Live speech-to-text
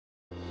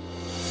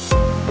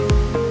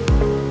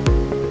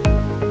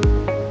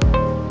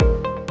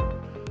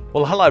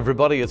Well, hello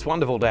everybody. It's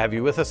wonderful to have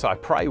you with us. I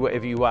pray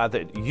wherever you are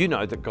that you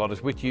know that God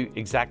is with you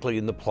exactly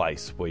in the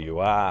place where you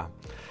are.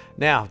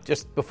 Now,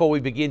 just before we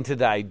begin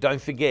today,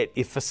 don't forget,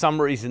 if for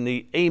some reason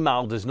the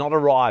email does not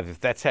arrive, if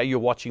that's how you're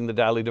watching the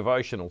daily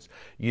devotionals,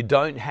 you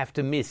don't have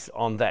to miss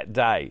on that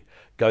day.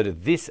 Go to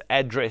this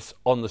address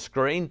on the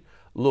screen,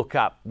 look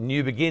up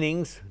New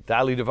Beginnings,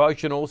 Daily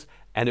Devotionals,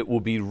 and it will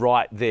be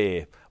right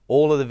there.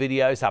 All of the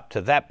videos up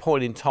to that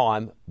point in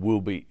time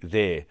will be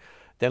there.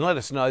 Then let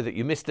us know that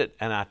you missed it,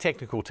 and our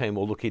technical team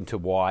will look into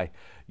why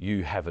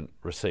you haven't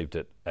received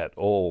it at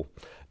all.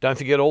 Don't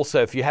forget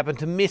also, if you happen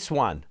to miss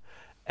one,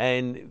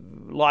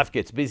 and life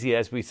gets busy,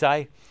 as we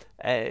say,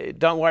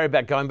 don't worry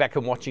about going back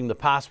and watching the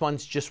past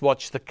ones. Just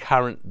watch the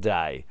current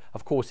day.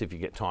 Of course, if you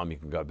get time, you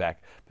can go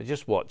back, but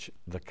just watch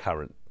the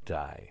current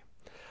day.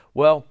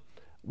 Well,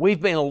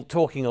 we've been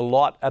talking a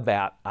lot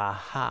about our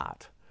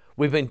heart.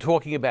 We've been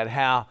talking about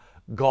how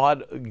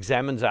God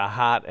examines our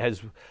heart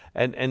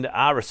and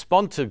our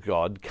response to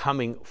God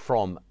coming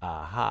from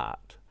our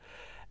heart.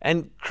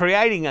 And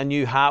creating a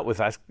new heart with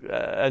us,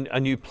 a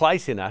new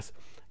place in us,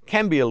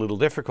 can be a little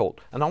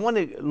difficult. And I want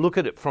to look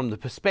at it from the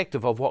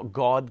perspective of what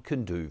God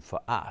can do for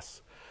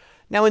us.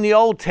 Now, in the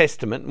Old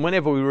Testament,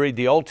 whenever we read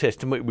the Old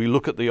Testament, we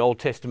look at the Old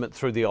Testament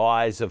through the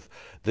eyes of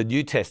the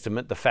New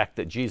Testament, the fact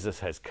that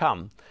Jesus has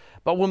come.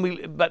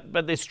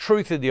 But there's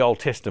truth in the Old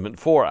Testament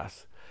for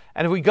us.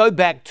 And if we go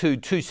back to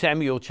 2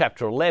 Samuel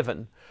chapter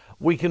 11,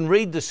 we can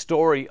read the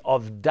story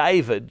of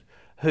David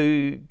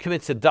who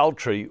commits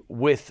adultery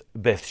with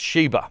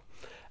Bathsheba.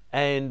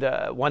 And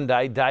one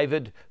day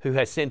David, who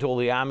has sent all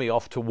the army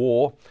off to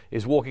war,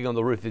 is walking on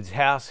the roof of his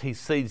house. He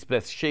sees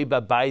Bathsheba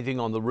bathing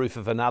on the roof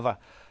of another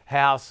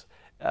house.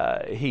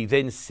 He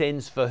then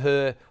sends for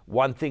her.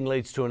 One thing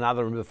leads to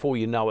another, and before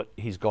you know it,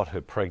 he's got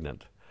her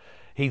pregnant.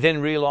 He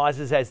then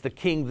realizes, as the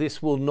king,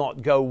 this will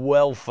not go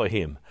well for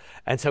him.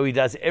 And so he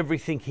does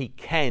everything he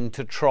can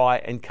to try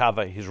and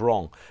cover his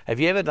wrong. Have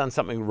you ever done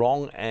something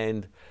wrong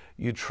and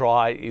you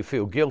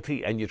feel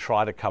guilty and you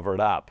try to cover it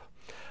up?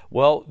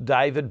 Well,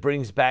 David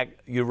brings back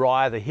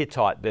Uriah the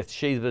Hittite,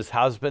 Bathsheba's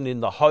husband, in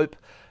the hope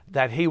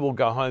that he will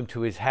go home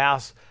to his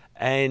house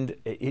and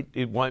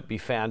it won't be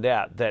found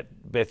out that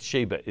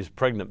Bathsheba is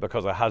pregnant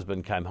because her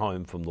husband came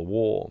home from the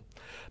war.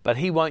 But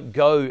he won't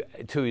go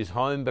to his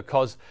home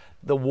because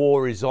the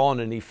war is on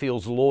and he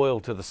feels loyal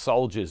to the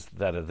soldiers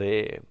that are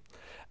there.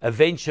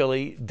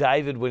 Eventually,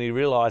 David, when he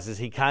realizes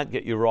he can't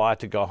get Uriah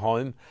to go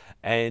home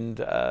and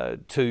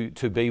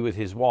to be with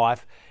his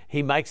wife,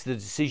 he makes the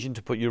decision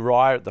to put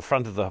Uriah at the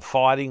front of the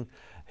fighting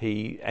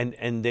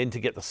and then to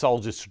get the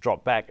soldiers to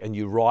drop back, and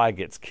Uriah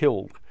gets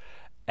killed.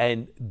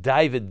 And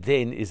David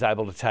then is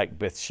able to take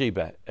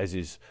Bathsheba as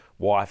his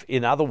wife.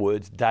 In other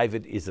words,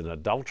 David is an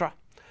adulterer.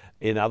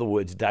 In other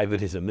words,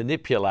 David is a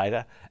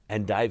manipulator,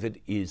 and David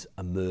is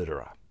a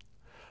murderer.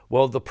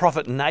 Well, the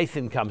prophet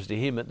Nathan comes to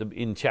him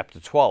in chapter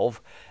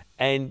 12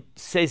 and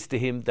says to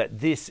him that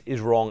this is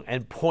wrong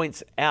and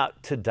points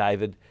out to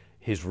David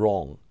his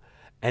wrong.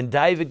 And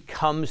David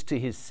comes to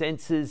his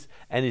senses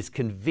and is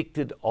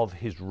convicted of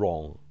his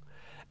wrong.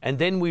 And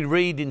then we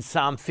read in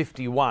Psalm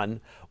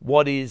 51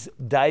 what is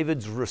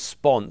David's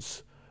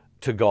response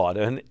to God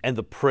and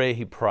the prayer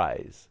he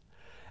prays.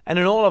 And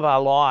in all of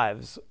our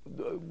lives,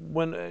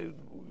 when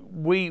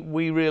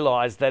we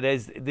realize that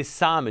as this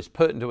psalm is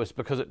pertinent to us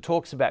because it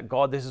talks about,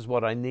 God, this is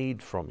what I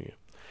need from you.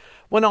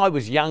 When I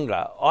was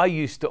younger, I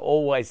used to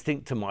always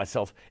think to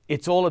myself,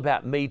 it's all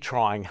about me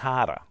trying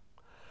harder.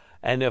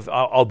 And if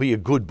I'll be a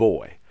good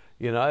boy.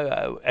 You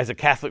know, as a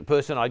Catholic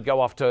person, I'd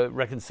go off to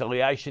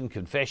reconciliation,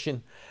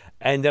 confession,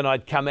 and then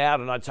I'd come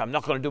out and I'd say, I'm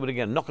not going to do it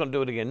again, not going to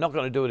do it again, not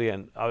going to do it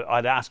again.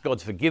 I'd ask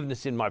God's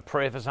forgiveness in my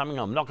prayer for something.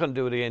 I'm not going to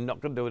do it again,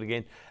 not going to do it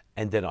again.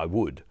 And then I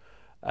would.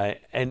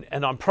 And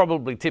I'm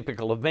probably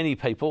typical of many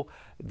people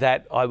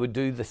that I would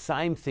do the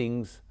same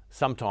things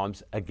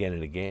sometimes again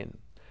and again.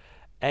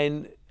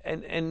 And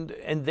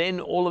then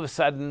all of a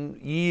sudden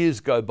years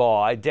go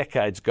by,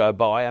 decades go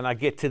by, and I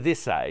get to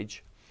this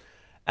age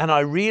and I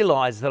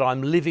realize that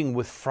I'm living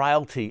with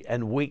frailty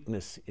and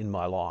weakness in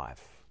my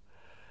life.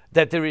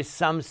 That there is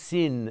some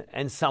sin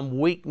and some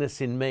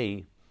weakness in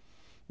me,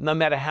 no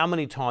matter how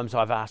many times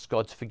I've asked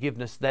God's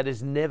forgiveness, that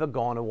has never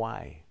gone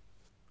away.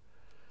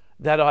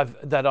 That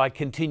I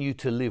continue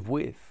to live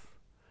with.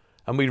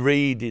 And we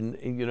read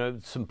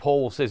in St.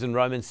 Paul says in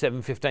Romans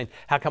 7:15,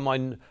 how come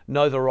I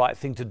know the right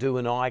thing to do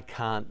and I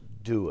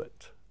can't do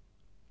it?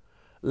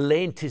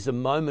 Lent is a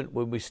moment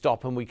when we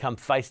stop and we come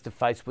face to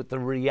face with the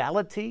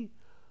reality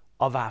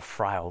of our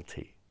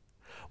frailty.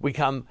 We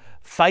come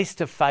face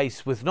to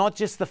face with not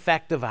just the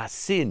fact of our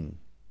sin,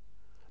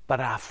 but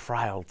our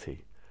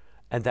frailty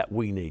and that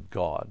we need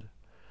God.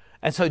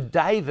 And so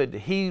David,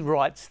 he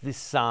writes this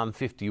Psalm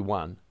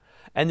 51.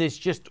 And there's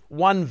just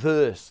one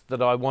verse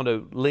that I want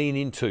to lean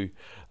into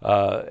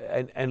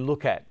and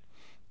look at.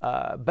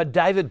 But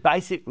David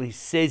basically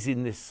says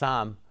in this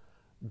psalm,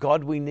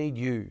 God, we need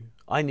you.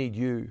 I need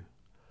you.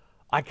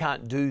 I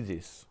can't do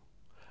this.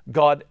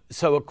 God,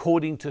 so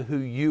according to who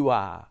you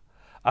are,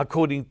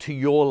 according to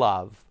your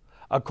love,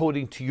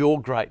 according to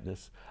your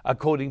greatness,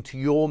 according to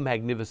your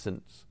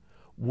magnificence,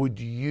 would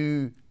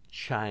you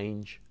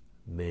change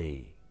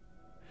me?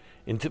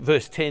 In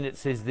verse 10 it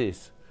says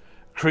this,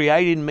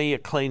 create in me a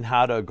clean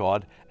heart, O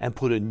God, and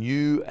put a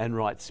new and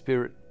right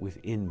spirit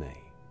within me.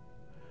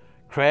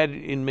 Create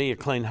in me a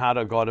clean heart,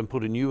 O God, and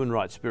put a new and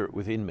right spirit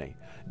within me.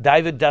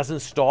 David doesn't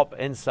stop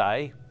and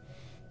say,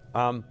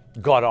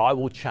 God, I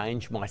will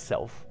change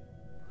myself.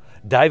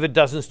 David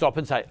doesn't stop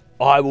and say,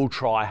 I will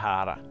try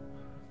harder.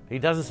 He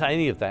doesn't say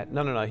any of that.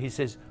 No. He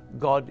says,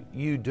 God,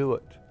 you do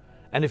it.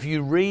 And if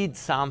you read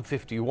Psalm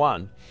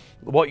 51,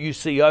 what you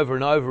see over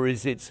and over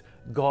is it's,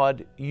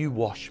 God, you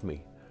wash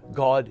me.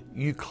 God,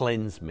 you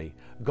cleanse me.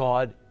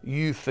 God,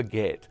 you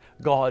forget.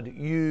 God,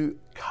 you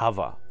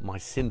cover my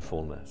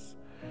sinfulness.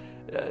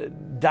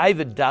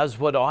 David does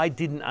what I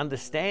didn't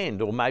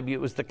understand, or maybe it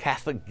was the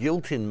Catholic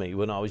guilt in me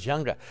when I was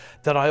younger,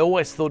 that I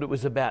always thought it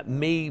was about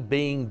me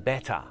being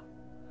better.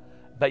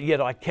 But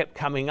yet I kept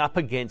coming up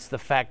against the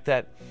fact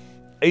that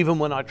even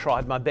when I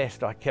tried my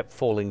best, I kept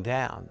falling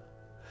down.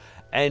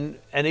 And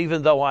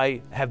even though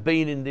I have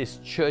been in this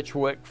church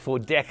work for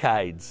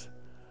decades,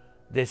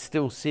 there's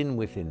still sin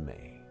within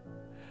me,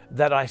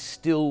 that I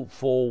still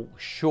fall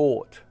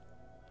short,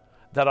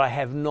 that I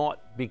have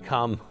not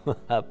become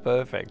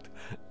perfect.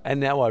 And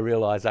now I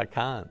realize I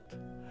can't,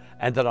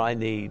 and that I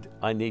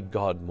need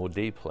God more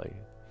deeply.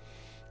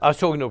 I was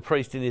talking to a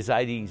priest in his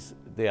 80s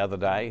the other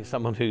day,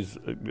 someone who's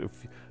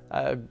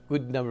a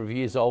good number of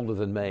years older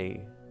than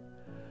me.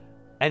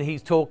 And he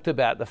talked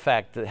about the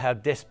fact that how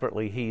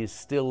desperately he is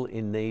still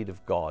in need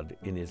of God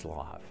in his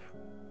life,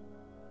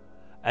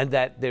 and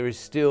that there is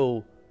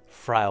still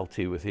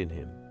frailty within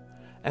him.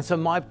 And so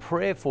my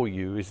prayer for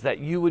you is that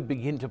you would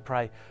begin to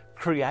pray,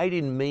 create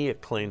in me a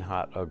clean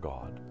heart, O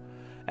God.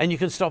 And you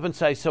can stop and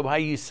say, so are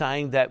you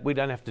saying that we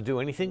don't have to do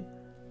anything?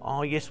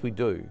 Oh, yes, we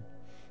do.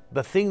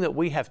 The thing that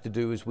we have to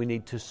do is we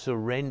need to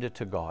surrender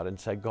to God and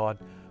say, God,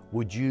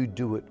 would you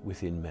do it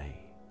within me?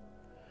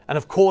 And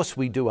of course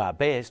we do our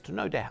best,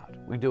 no doubt,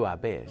 we do our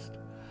best.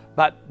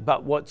 But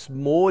what's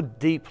more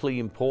deeply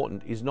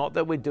important is not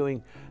that we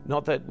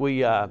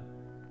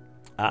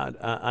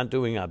aren't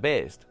doing our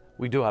best.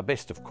 We do our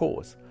best, of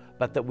course,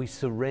 but that we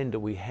surrender,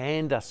 we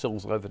hand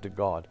ourselves over to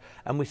God,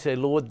 and we say,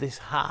 Lord, this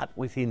heart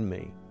within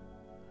me,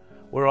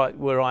 where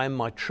I am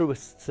my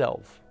truest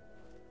self,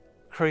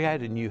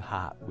 create a new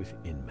heart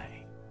within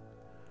me.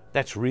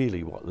 That's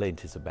really what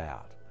Lent is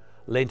about.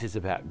 Lent is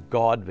about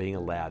God being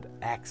allowed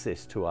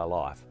access to our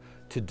life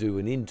to do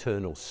an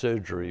internal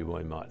surgery,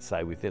 we might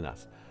say, within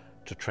us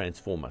to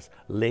transform us.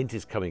 Lent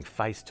is coming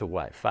face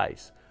to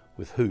face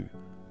with who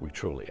we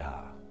truly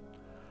are.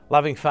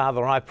 Loving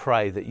Father, I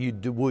pray that you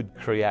would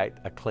create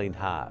a clean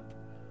heart,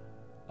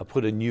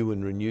 put a new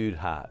and renewed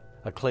heart,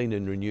 a clean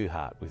and renewed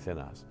heart within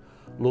us.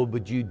 Lord,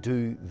 would you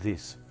do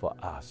this for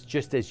us,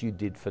 just as you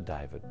did for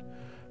David?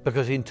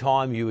 Because in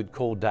time you would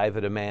call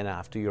David a man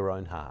after your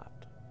own heart.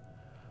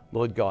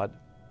 Lord God,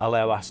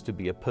 allow us to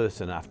be a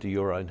person after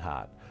your own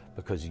heart,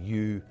 because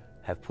you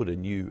have put a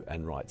new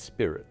and right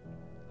spirit,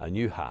 a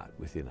new heart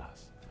within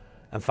us.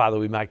 And Father,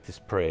 we make this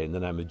prayer in the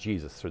name of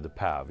Jesus through the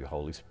power of your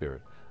Holy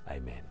Spirit.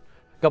 Amen.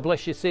 God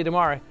bless you. See you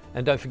tomorrow.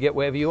 And don't forget,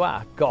 wherever you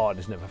are, God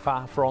is never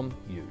far from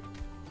you.